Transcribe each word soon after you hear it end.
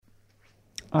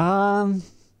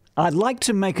I'd like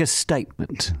to make a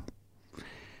statement,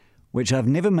 which I've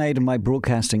never made in my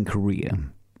broadcasting career.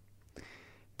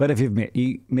 But if you've met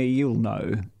me, you'll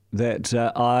know that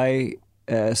I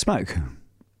smoke.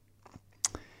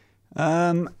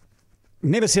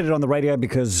 Never said it on the radio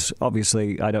because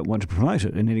obviously I don't want to promote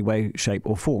it in any way, shape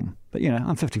or form. But,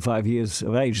 I'm 55 years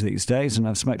of age these days and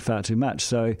I've smoked far too much.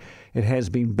 So it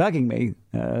has been bugging me,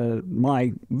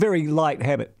 my very light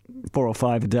habit, 4 or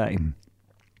 5 a day.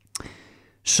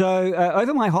 So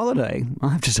over my holiday,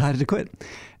 I've decided to quit.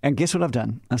 And guess what I've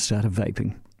done? I've started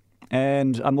vaping.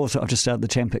 And I've just started the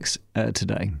Champix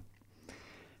today.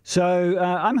 So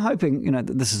I'm hoping, that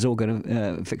this is all going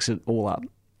to fix it all up.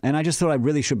 And I just thought I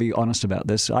really should be honest about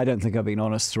this. I don't think I've been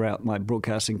honest throughout my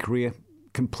broadcasting career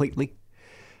completely.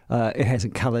 It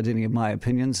hasn't coloured any of my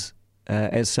opinions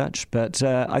as such, but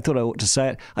I thought I ought to say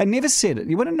it. I never said it.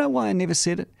 You want to know why I never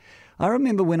said it? I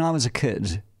remember when I was a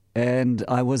kid and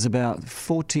I was about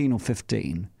 14 or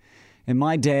 15, and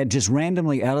my dad just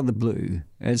randomly out of the blue,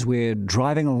 as we're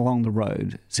driving along the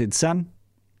road, said, "Son,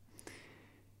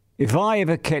 if I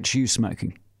ever catch you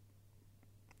smoking,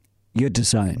 you're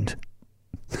disowned."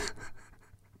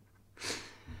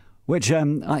 Which,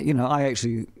 I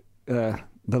actually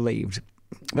believed.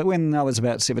 But when I was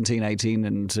about 17, 18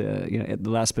 and, at the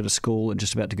last bit of school and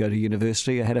just about to go to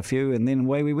university, I had a few and then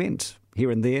away we went,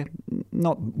 here and there.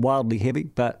 Not wildly heavy,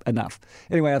 but enough.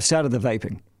 Anyway, I've started the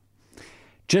vaping.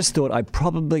 Just thought I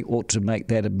probably ought to make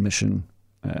that admission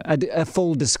a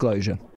full disclosure.